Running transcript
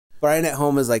Brian at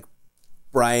home is like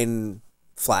Brian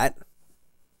flat.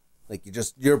 Like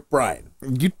you're Brian.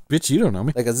 You bitch, you don't know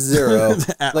me. Like a zero.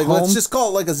 Like home? let's just call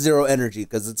it like a zero energy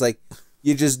because it's like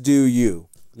you just do you.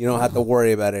 You don't have to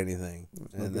worry about anything.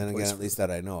 And then again, at least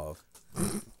that I know of.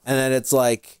 And then it's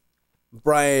like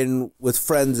Brian with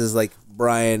friends is like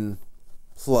Brian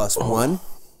plus one.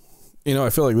 You know, I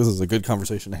feel like this is a good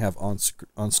conversation to have on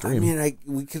stream. I mean,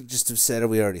 we could just have said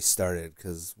we already started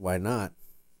because why not?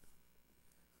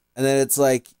 And then it's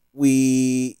like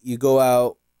you go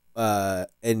out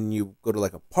and you go to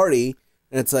like a party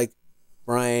and it's like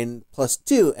Brian plus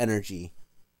 2 energy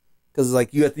because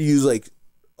like you have to use like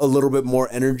a little bit more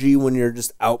energy when you're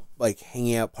just out like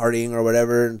hanging out partying or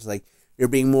whatever. And it's like you're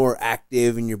being more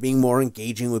active and you're being more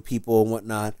engaging with people and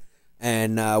whatnot.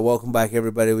 And welcome back,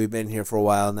 everybody. We've been here for a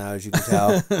while now, as you can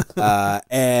tell.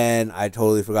 And I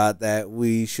totally forgot that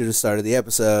we should have started the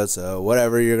episode. So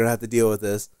whatever, you're going to have to deal with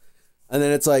this. And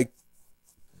then it's like,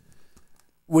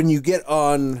 when you get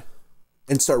on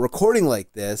and start recording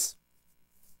like this,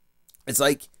 it's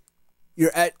like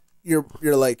you're at you're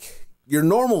like your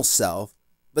normal self,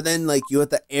 but then like you have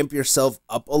to amp yourself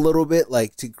up a little bit,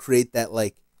 like to create that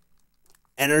like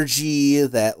energy,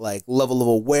 that like level of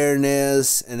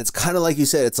awareness. And it's kind of like you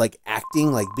said, it's like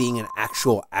acting, like being an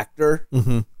actual actor.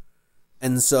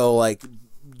 And so like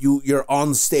you're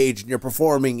on stage and you're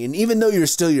performing, and even though you're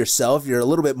still yourself, you're a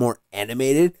little bit more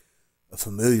animated. A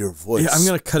familiar voice. Yeah, I'm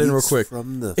gonna cut in real quick.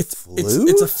 From the flute?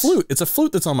 It's a flute. It's a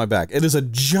flute that's on my back. It is a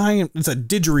giant. It's a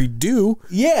didgeridoo.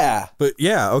 Yeah. But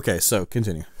yeah, okay. So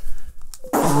continue.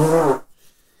 No,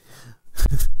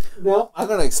 I'm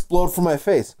gonna explode from my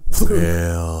face.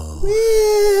 Well,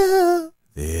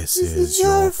 this is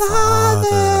your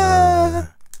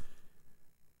father.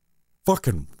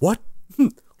 Fucking what?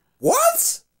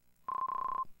 What?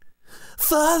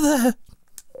 Father.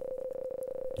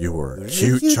 You were a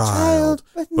cute child,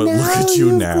 but look at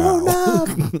you now.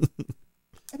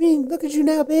 I mean, look at you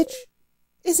now, bitch.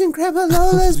 Isn't Grandma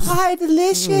Lola's pie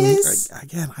delicious?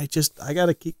 Again, I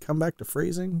gotta come back to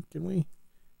phrasing. Can we?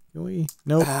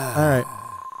 Nope. All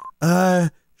right.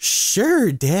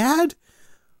 Sure, Dad.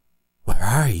 Where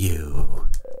are you?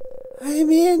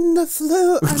 I'm in the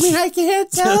flute. I mean, I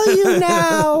can't tell you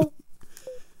now.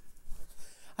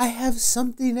 I have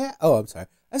something. Oh, I'm sorry.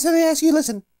 I have something to ask you.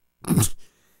 Listen.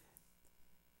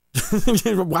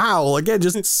 Wow, again,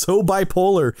 just so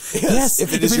bipolar. Yes,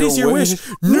 if it is your wish.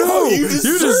 No, you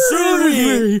deserve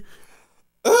me.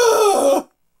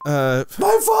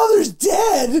 My father's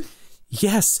dead.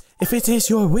 Yes, if it is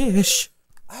your wish.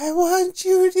 I want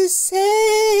you to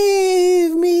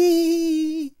save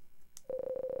me.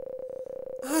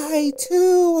 I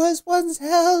too was once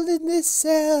held in this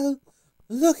cell.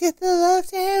 Look at the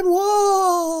left-hand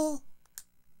wall.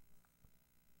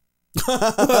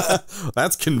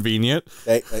 That's convenient.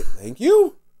 Thank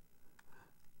you.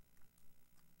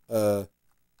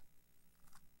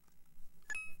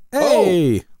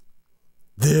 Hey,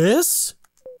 this?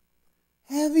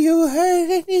 Have you heard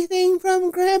anything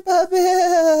from Grandpa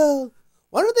Bill?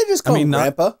 Why don't they just call him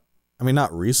Grandpa?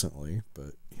 Not recently,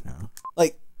 but you know,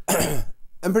 like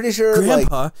I'm pretty sure.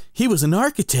 Grandpa, he was an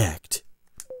architect.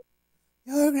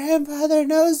 Your grandfather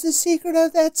knows the secret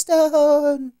of that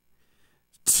stone.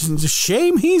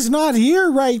 Shame he's not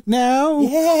here right now.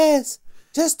 Yes.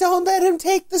 Just don't let him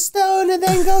take the stone and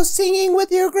then go singing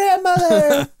with your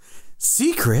grandmother.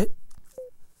 Secret?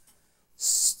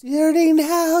 Starting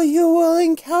now, you will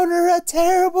encounter a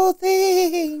terrible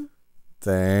thing.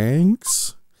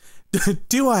 Thanks.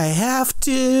 Do I have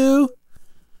to?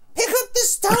 Pick up the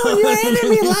stone your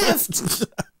enemy left.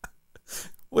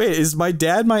 Wait, is my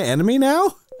dad my enemy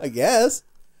now? I guess.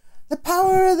 The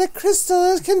power of the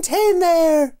crystal is contained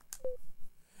there.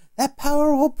 That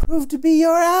power will prove to be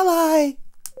your ally.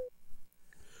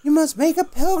 You must make a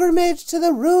pilgrimage to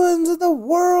the ruins of the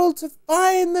world to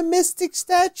find the mystic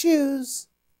statues.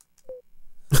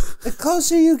 The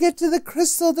closer you get to the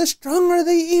crystal, the stronger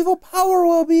the evil power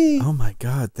will be. Oh my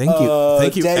god, thank you.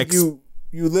 Thank you, Dad, you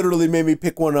literally made me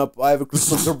pick one up. I have a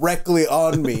crystal directly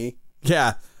on me.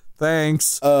 Yeah.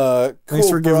 Thanks. Cool, thanks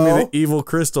for giving me the evil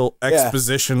crystal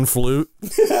exposition flute.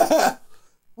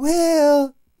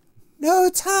 Well, no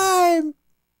time.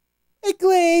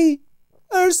 Quickly,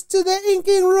 first to the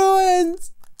inking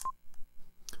ruins.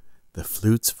 The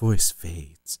flute's voice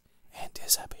fades and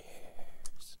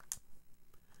disappears.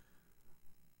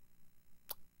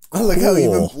 I like how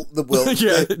even the will.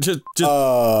 Yeah, just.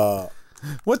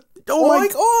 What? Oh my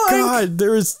god!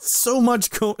 There is so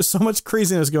much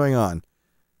craziness going on.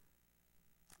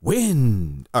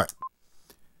 Wind. All right.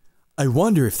 I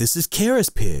wonder if this is Kara's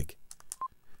pig.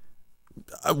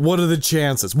 What are the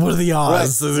chances? What are the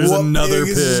odds that there's another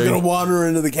pig? Is gonna wander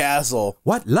into the castle.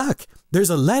 What luck! There's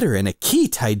a letter and a key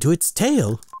tied to its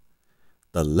tail.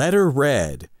 The letter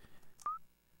read,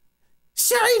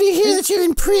 "Sorry to hear that you're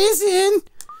in prison.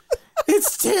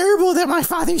 It's terrible that my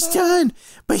father's done,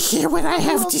 but hear what I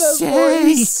have to say.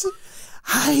 Voice.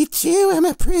 I too am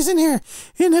a prisoner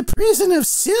in a prison of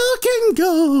silk and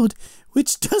gold,"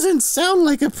 which doesn't sound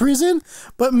like a prison,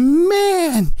 but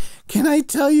man, can I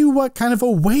tell you what kind of a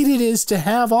weight it is to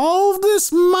have all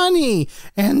this money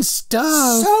and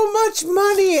stuff. So much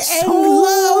money and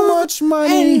so much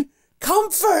money and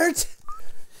comfort.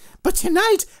 But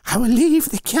tonight, I will leave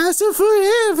the castle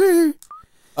forever.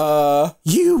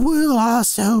 You will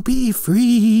also be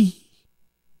free.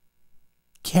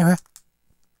 Kara.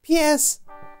 P.S.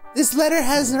 This letter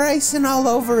has ricin all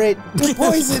over it. The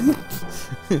poison.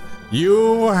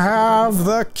 You have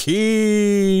the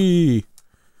key.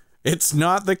 It's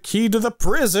not the key to the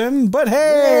prison, but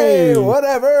hey,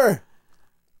 whatever.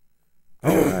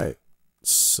 All right.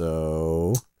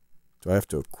 So, do I have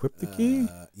to equip the key?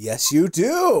 Yes, you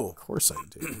do. Of course I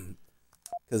do.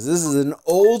 Because this is an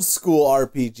old school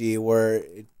RPG where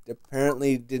it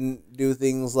apparently didn't do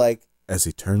things like... As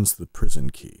he turns the prison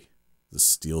key, the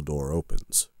steel door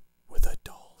opens with a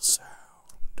dull sound.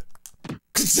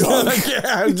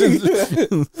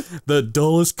 The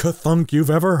dullest ka-thunk you've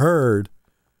ever heard.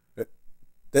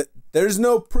 There's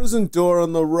no prison door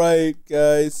on the right,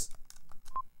 guys.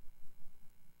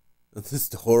 This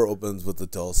door opens with a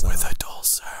dull sound. With a dull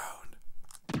sound.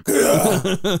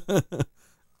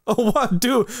 Oh, what,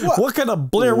 dude? What kind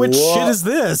of Blair Witch shit is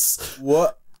this?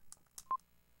 What?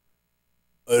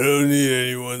 I don't need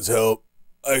anyone's help.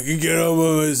 I can get on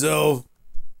by myself.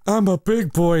 I'm a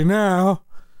big boy now.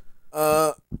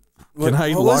 What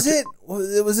was it?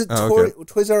 Was it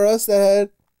Toys R Us that had?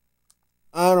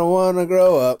 I don't want to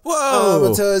grow up. Whoa!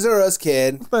 I'm a Toys R Us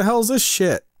kid. What the hell's this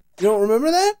shit? You don't remember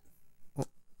that?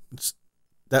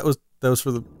 That was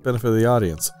for the benefit of the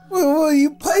audience. Well,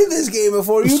 you played this game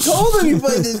before. You told them you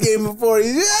played this game before.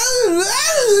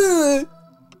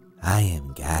 I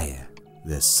am Gaia,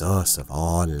 the source of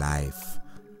all life.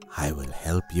 I will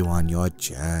help you on your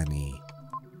journey.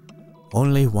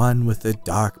 Only one with the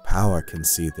dark power can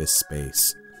see this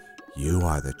space. You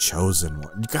are the chosen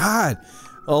one. God,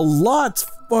 a lot's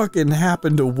fucking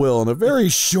happened to Will in a very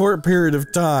short period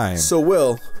of time. So,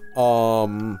 Will,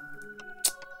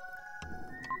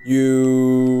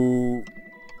 you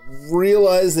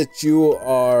realize that you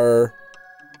are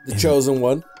the chosen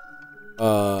one,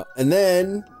 and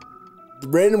then the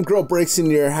random girl breaks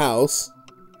into your house,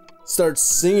 starts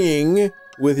singing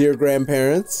with your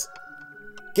grandparents,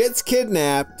 gets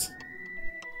kidnapped.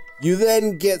 You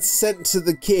then get sent to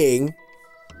the king.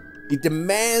 He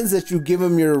demands that you give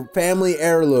him your family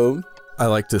heirloom. I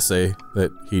like to say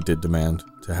that he did demand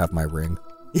to have my ring.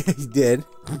 Yeah, he did.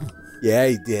 Yeah,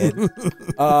 he did.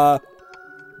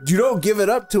 You don't give it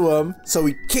up to him, so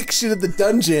he kicks you to the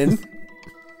dungeon.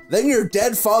 Then your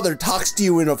dead father talks to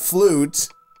you in a flute.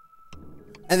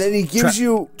 And then he gives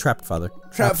you... Trapped father.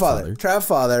 Trapped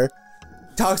father.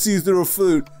 Talks to you through a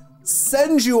flute.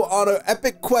 Sends you on an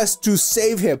epic quest to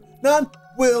save him. Not,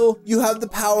 Will, you have the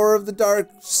power of the dark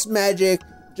magic.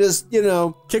 Just, you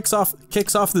know... Kicks off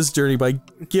this journey by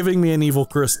giving me an evil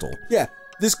crystal. Yeah.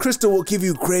 This crystal will give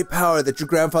you great power that your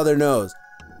grandfather knows.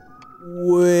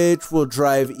 Which will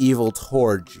drive evil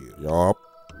towards you. Yup.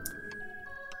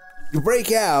 You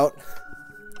break out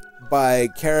by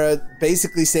Kara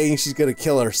basically saying she's gonna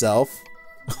kill herself.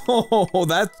 Oh,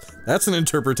 that's an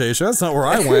interpretation. That's not where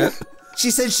I went.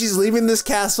 She said she's leaving this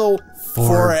castle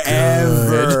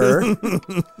forever.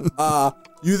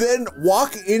 You then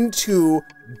walk into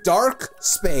dark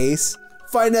space,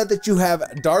 find out that you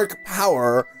have dark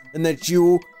power, and that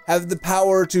you have the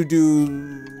power to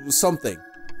do something.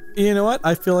 You know what?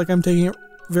 I feel like I'm taking it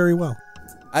very well.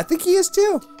 I think he is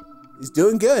too. He's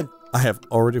doing good. I have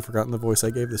already forgotten the voice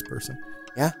I gave this person.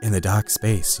 Yeah? In the dark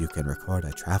space, you can record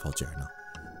a travel journal.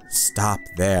 Stop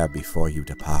there before you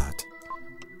depart.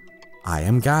 I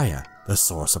am Gaia, the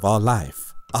source of all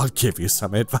life. I'll give you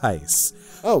some advice.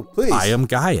 Oh, please. I am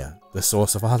Gaia, the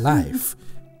source of all life.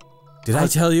 Did I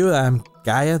tell you that I'm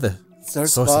Gaia, the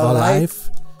source of all life?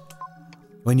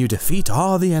 When you defeat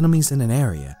all the enemies in an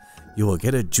area, you will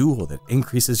get a jewel that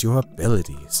increases your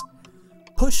abilities.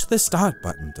 Push the start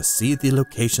button to see the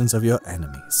locations of your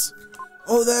enemies.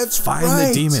 Oh, that's right. Find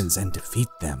the demons and defeat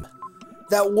them.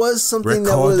 That was something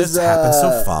that Record was that's happened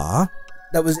so far.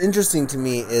 That was interesting to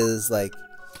me is like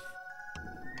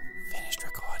finished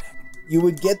recording. You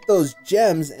would get those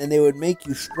gems and they would make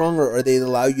you stronger or they'd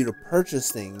allow you to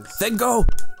purchase things. Then go.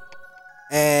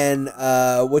 And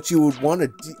what you would want to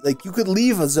do, like, you could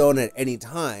leave a zone at any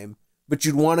time, but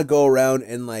you'd want to go around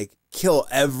and like kill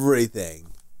everything.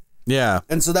 Yeah.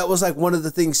 And so that was like one of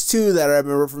the things too that I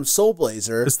remember from Soul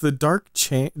Blazer. Is the dark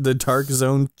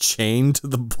zone chained to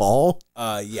the ball?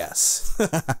 Yes.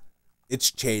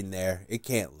 It's chained there. It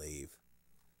can't leave.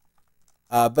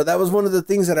 But that was one of the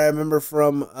things that I remember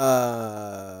from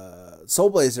Soul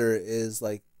Blazer is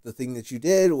like the thing that you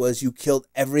did was you killed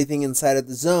everything inside of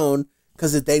the zone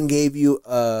because it then gave you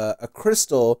a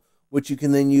crystal, which you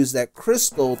can then use that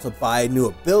crystal to buy new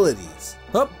abilities.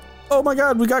 Oh my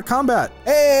god, we got combat.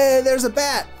 Hey, there's a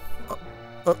bat.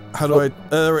 How do I?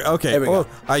 Okay. There we go.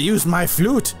 I used my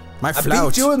flute. My flout. I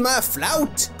beat you with my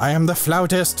flout. I am the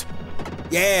flautist.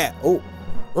 Yeah. Oh,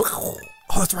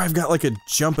 that's right. I've got like a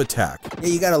jump attack. yeah,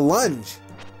 you got a lunge.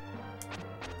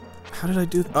 How did I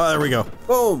do that? Oh, there we go.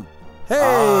 Boom.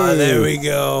 Hey. There we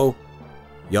go.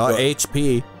 Your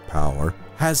HP power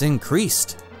has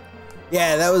increased.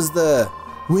 Yeah, that was the...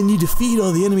 When you defeat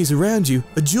all the enemies around you,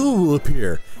 a jewel will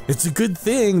appear. It's a good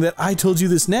thing that I told you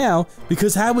this now,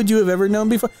 because how would you have ever known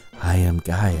before? I am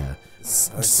Gaia.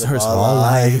 Source of all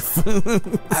life.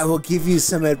 I will give you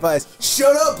some advice.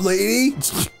 Shut up, lady!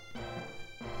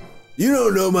 You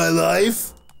don't know my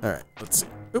life. Alright, let's see.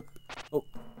 Oop. Oh.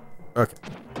 Okay.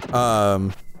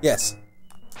 Yes.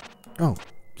 Oh.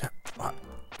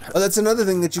 Oh, that's another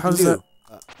thing that you can do.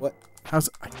 What? I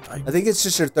think it's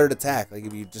just your third attack. Like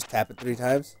if you just tap it 3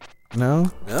 times.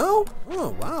 No. No?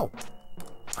 Oh, wow.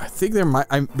 I think there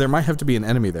might have to be an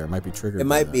enemy there. It might be triggered. It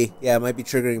might be. Yeah, it might be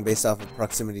triggering based off of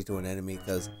proximity to an enemy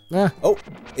because... Ah. Oh,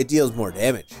 it deals more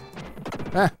damage.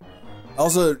 Ah.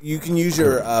 Also, you can use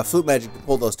your flute magic to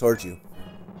pull those towards you.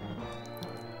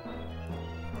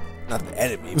 Not the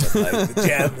enemy, but like the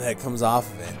gem that comes off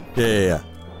of it. Yeah.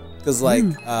 Because, like,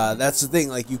 that's the thing.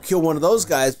 Like, you kill one of those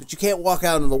guys, but you can't walk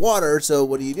out in the water. So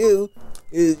what do?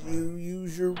 Is you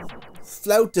use your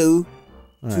flauto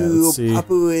to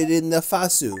papu it in the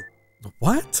fasu.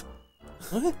 What?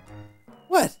 What?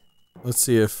 What? Let's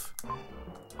see if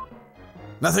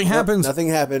nothing happens. Nothing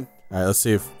happened. All right, let's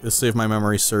see if my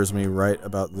memory serves me right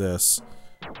about this.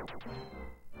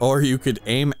 Or you could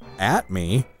aim at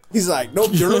me. He's like,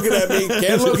 nope, you're looking at me.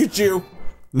 Can't look at you.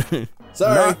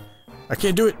 Sorry. I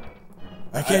can't do it.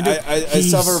 I can't do it. I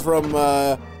suffer from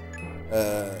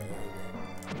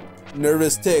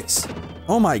nervous tics.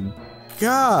 Oh my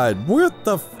god, what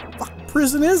the fuck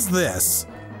prison is this?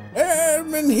 I've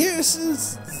been here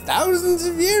since thousands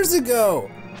of years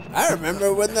ago. I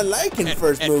remember when the Lycan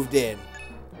first moved in.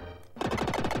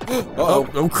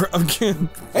 Oh crap, I'm kidding.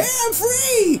 Hey, I'm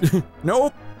free!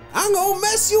 Nope. I'm gonna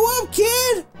mess you up,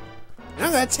 kid!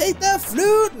 I'm gonna take that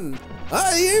flute and...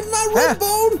 here's my rib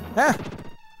bone!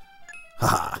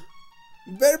 Haha.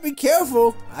 You better be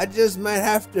careful. I just might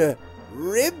have to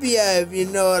rib ya, if you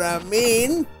know what I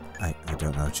mean. I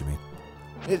don't know what you mean.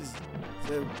 It's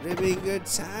a really good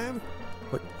time.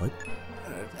 What?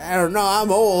 I don't know,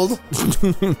 I'm old.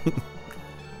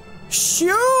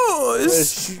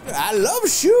 Shoes! I love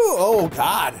shoes! Oh,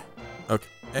 God. Okay,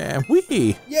 and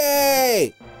we.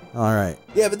 Yay! Alright.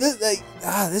 Yeah, but this, like,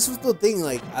 this was the thing,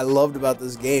 like, I loved about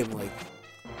this game. Like,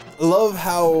 I love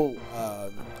how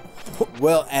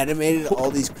well animated all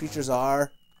these creatures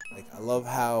are. Like, I love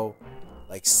how,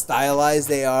 like, stylized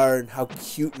they are and how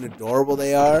cute and adorable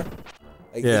they are.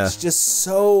 Like, it's just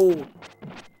so...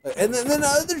 And then the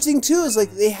other thing, too, is,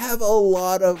 like, they have a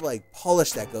lot of, like,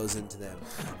 polish that goes into them.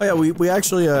 Oh, yeah, we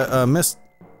actually missed...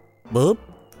 Boop.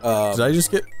 Did I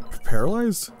just get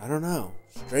paralyzed? I don't know.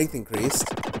 Strength increased.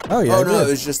 Oh, yeah. Oh, no, it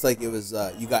was just, like, it was,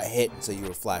 you got hit, so you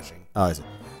were flashing. Oh, I see.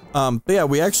 But yeah,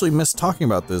 we actually missed talking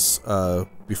about this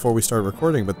before we started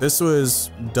recording, but this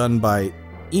was done by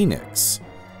Enix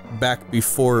back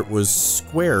before it was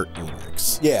Square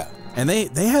Enix. Yeah. And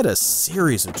they had a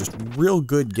series of just real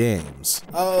good games.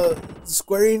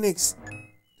 Square Enix,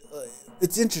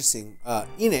 it's interesting.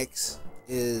 Enix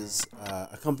is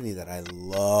a company that I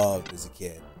loved as a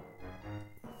kid.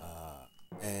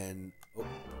 And... Oh,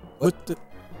 what? The... Do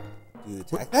you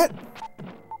attack that?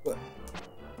 What?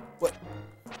 What?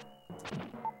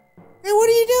 Hey, what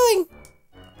are you doing?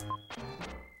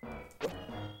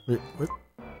 Wait, what?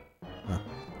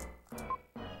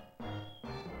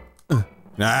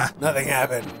 Nah. Nothing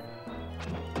happened.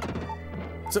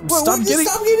 Stop getting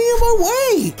in my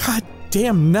way! God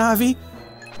damn, Navi!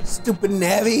 Stupid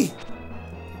Navi!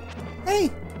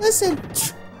 Hey, listen!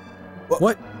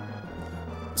 What?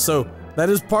 So, that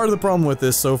is part of the problem with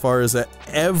this so far is that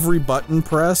every button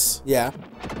press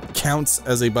counts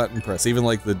as a button press, even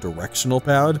like the directional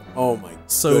pad. Oh my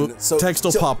goodness. So text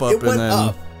will pop up it went and then...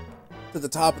 up to the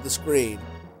top of the screen.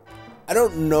 I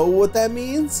don't know what that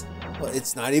means, but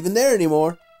it's not even there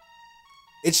anymore.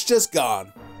 It's just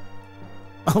gone.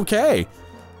 Okay.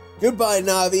 Goodbye,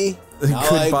 Navi. Not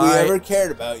Goodbye. like we ever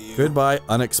cared about you. Goodbye,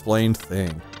 unexplained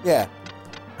thing. Yeah.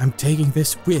 I'm taking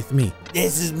this with me.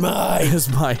 This is mine. As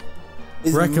my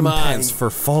This is recompense mine. for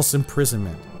false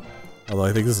imprisonment. Although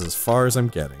I think this is as far as I'm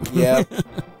getting. Yep.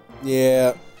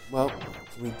 Yeah. Well,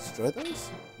 can we destroy those?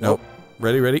 Nope.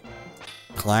 Ready?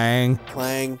 Clang.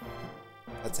 Clang.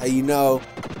 That's how you know.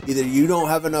 Either you don't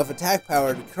have enough attack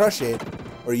power to crush it,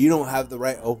 or you don't have the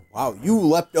right. Oh wow! You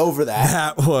leapt over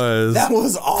that. That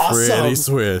was awesome. pretty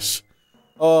swish.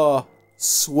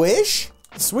 Swish?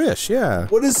 Swish, yeah.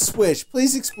 What is swish?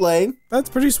 Please explain. That's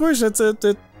pretty swish. Is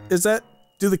that?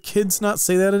 Do the kids not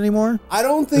say that anymore? I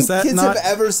don't think kids have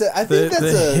ever said. I think that's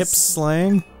the hip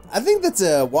slang. I think that's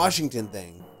a Washington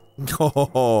thing.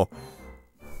 Oh,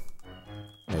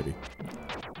 maybe.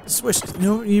 Swish.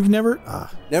 No, you've never.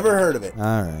 Never heard of it.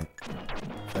 All right.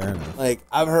 Fair enough. Like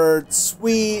I've heard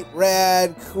sweet,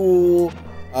 rad, cool,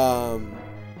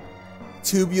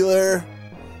 tubular.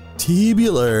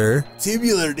 Tubular,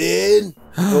 dude.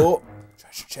 Oh,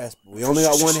 treasure chest. But we only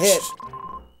got one hit.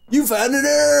 You found an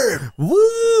herb.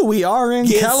 Woo! We are in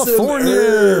California, some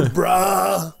herb,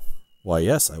 bruh. Why,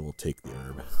 yes, I will take the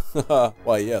herb.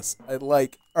 Why, yes, I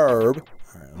like herb.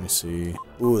 All right, let me see.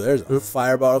 Ooh, there's a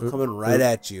fire bottle coming right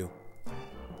at you.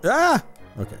 Ah!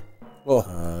 Okay.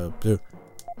 Oh.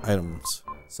 Items.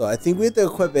 So I think we have to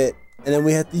equip it, and then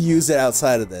we have to use it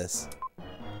outside of this.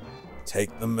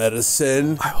 Take the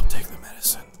medicine. I will take the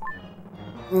medicine.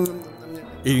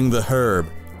 Eating the herb,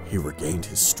 he regained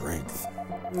his strength.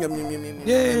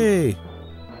 Yay!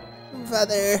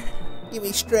 Father, give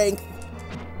me strength.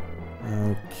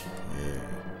 Okay.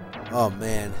 Oh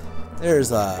man,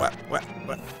 there's What?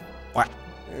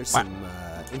 there's some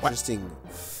interesting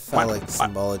phallic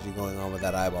symbology going on with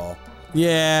that eyeball.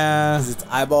 Yeah. 'Cause it's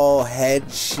eyeball head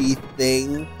sheath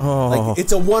thing. Oh. Like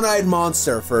it's a one-eyed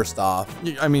monster. First off,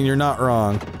 I mean, you're not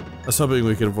wrong. I was hoping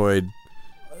we could avoid.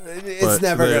 it's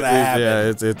never gonna happen.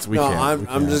 Yeah, it's we no, can't.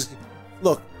 I'm just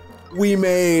look. We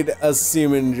made a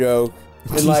semen joke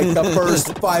in like the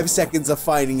first 5 seconds of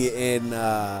finding it in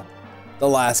the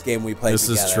last game we played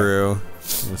together. This is true.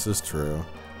 This is true.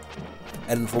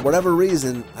 And for whatever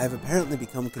reason, I've apparently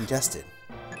become congested.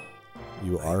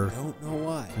 You are. I don't know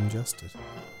why. Congested.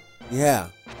 Yeah,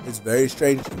 it's very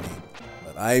strange to me,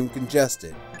 but I am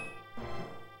congested.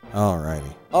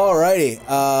 Alrighty. Alrighty.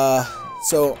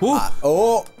 So.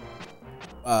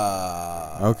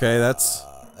 Okay, that's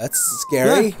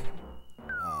scary.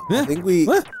 Yeah. I think we.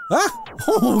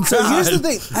 Oh, So God. here's the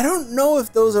thing. I don't know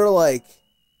if those are like.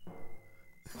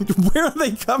 Where are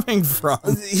they coming from?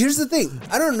 Here's the thing.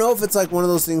 I don't know if it's like one of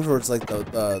those things where it's like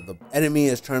the enemy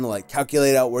is trying to like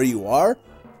calculate out where you are,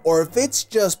 or if it's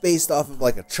just based off of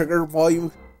like a trigger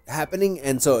volume happening,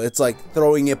 and so it's like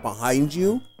throwing it behind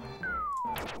you,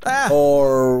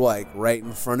 or like right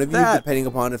in front of you, depending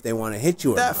upon if they want to hit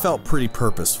you or That not. felt pretty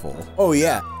purposeful. Oh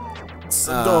yeah.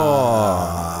 So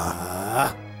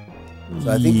I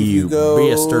think if you go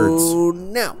bastards.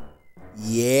 now,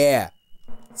 yeah,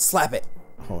 slap it.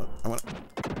 Hold on. I want to.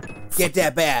 Get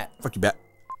that bat. Fuck you, bat.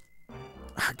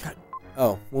 Ah, God.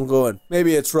 Oh, we'll go in.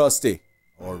 Maybe it's rusty.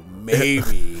 Or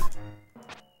maybe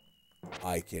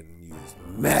I can use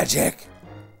magic.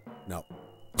 No.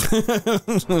 I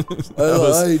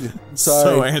lied. Sorry.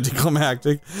 So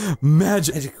anticlimactic.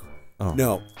 Magic. Oh.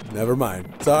 No, never mind.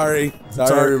 Sorry,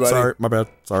 everybody. Sorry, my bad.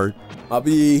 Sorry.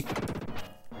 Bobby.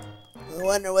 I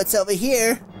wonder what's over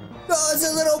here. Oh,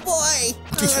 it's a little boy.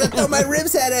 I'm gonna throw my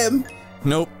ribs at him.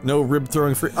 Nope, no rib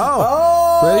throwing free.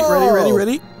 Oh!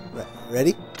 Ready?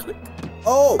 Ready?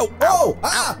 Oh! Oh!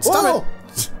 Ah! Stop Whoa!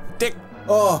 it! Dick!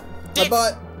 Oh! Dick.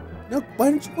 My butt! No, why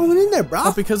aren't you going in there, bro?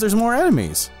 Oh, because there's more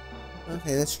enemies.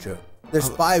 Okay, that's true. There's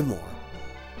 5 more.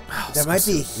 There might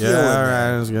be a heal in Yeah, there.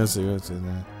 alright, I was gonna see what's in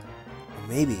there.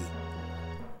 Maybe.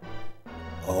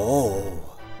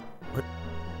 Oh. What?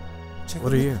 Check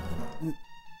What it are out. you?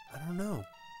 I don't know.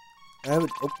 I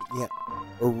would open, yeah.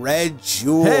 A red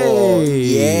jewel. Hey!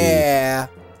 Yeah.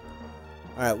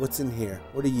 Alright, what's in here?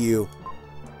 What are you?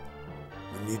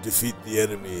 When you defeat the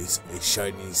enemies, a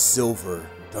shiny silver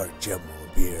dark gem will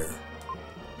appear.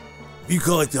 If you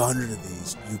collect 100 of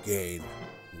these, you gain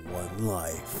 1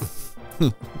 life.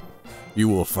 You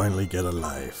will finally get a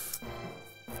life.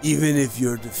 Even if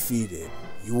you're defeated,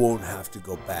 you won't have to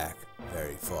go back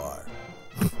very far.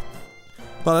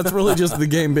 Well, that's really just the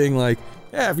game being like,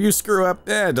 yeah, if you screw up,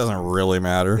 it doesn't really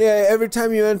matter. Yeah, every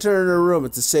time you enter in a room,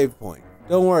 it's a save point.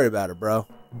 Don't worry about it, bro.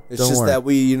 It's Don't just worry. that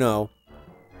we, you know,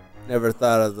 never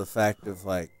thought of the fact of,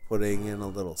 like, putting in a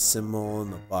little symbol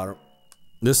in the bottom.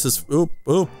 This is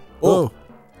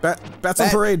bats on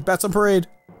parade. Bats on parade.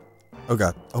 Oh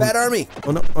god. Oh, Bat army.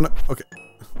 Oh no. Oh no. Okay.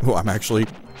 Oh, I'm actually.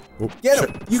 Oh, Get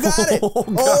him. You got it. Oh,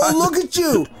 oh, look at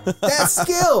you. That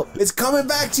skill. It's coming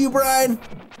back to you, Brian.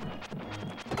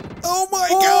 Oh my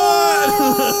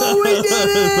god! We did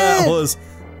it. That was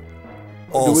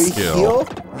all Do we skill. heal?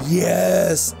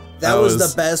 Yes. That was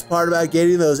the best part about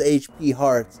getting those HP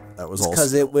hearts. That was all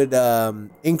because it would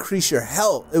increase your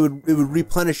health. It would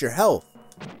replenish your health,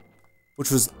 which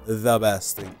was the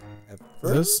best thing ever.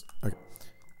 This okay.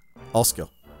 All skill.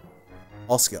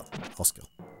 All skill. All skill.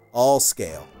 All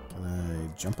scale. Can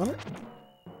I jump on it?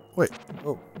 Wait.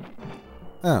 Oh.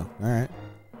 Oh, alright.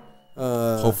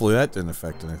 Hopefully that didn't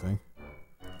affect anything.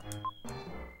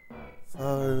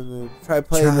 Try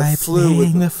playing the flute.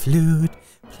 Playing the flute.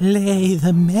 Play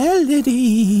the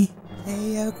melody.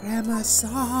 Play your grandma's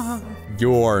song.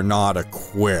 You're not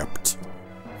equipped.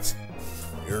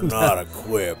 You're not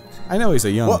equipped. I know he's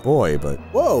a young boy, but...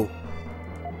 Whoa.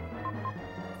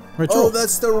 Red oh, jewel.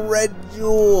 that's the red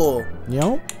jewel.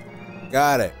 Yep.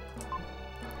 Got it.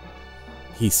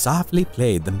 He softly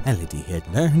played the melody he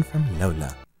had learned from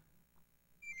Lola.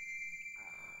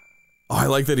 Oh, I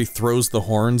like that he throws the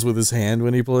horns with his hand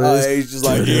when he plays. He's just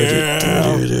like, yeah.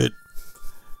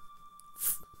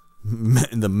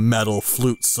 The metal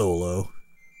flute solo. I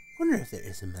wonder if there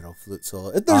is a metal flute solo.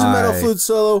 If there's a metal flute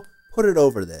solo, put it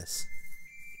over this.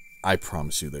 I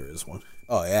promise you there is one.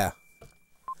 Oh, yeah.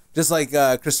 Just like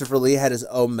Christopher Lee had his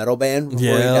own metal band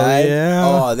before he died. Yeah.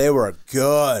 Oh, they were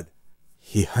good.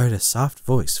 He heard a soft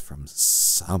voice from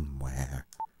somewhere.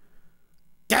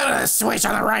 Get a switch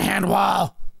on the right-hand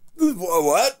wall!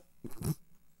 What?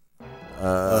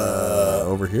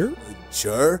 Over here?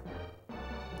 Sure.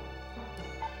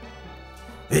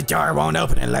 The door won't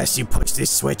open unless you push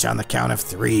this switch on the count of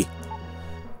 3.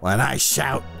 When I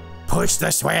shout, push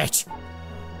the switch,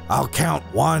 I'll count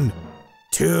 1,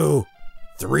 2,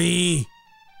 3.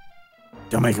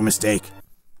 Don't make a mistake.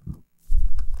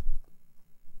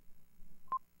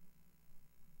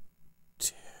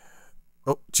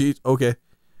 Oh, geez, okay.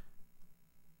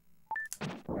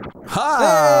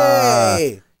 Ha!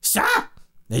 Hey! Stop!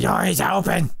 The door is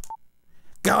open.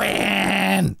 Go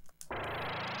in!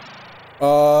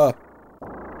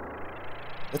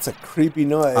 That's a creepy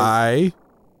noise. I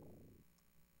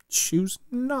choose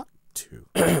not to.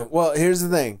 Well, here's the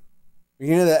thing.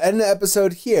 We're going to end the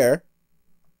episode here,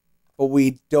 but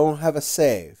we don't have a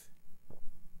save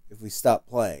if we stop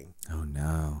playing. Oh,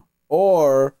 no.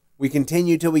 Or we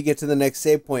continue till we get to the next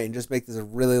save point and just make this a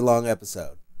really long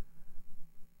episode.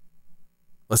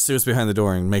 Let's see what's behind the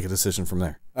door and make a decision from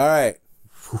there. All right.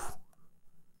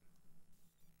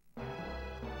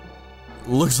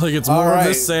 Looks like it's more of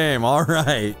the same. All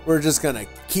right. We're just going to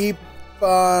keep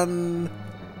on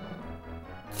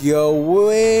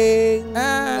going.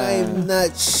 I'm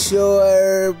not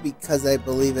sure because I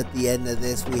believe at the end of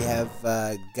this we have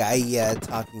Gaia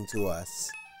talking to us.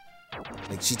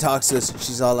 Like she talks to us and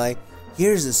she's all like,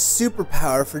 here's a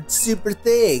superpower for super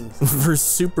things. For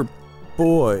super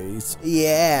boys.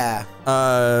 Yeah.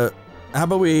 How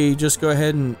about we just go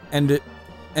ahead and end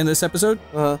this episode?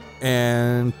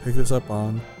 And pick this up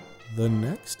on the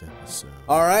next episode.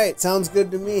 All right. Sounds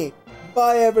good to me.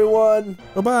 Bye, everyone.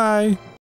 Bye-bye.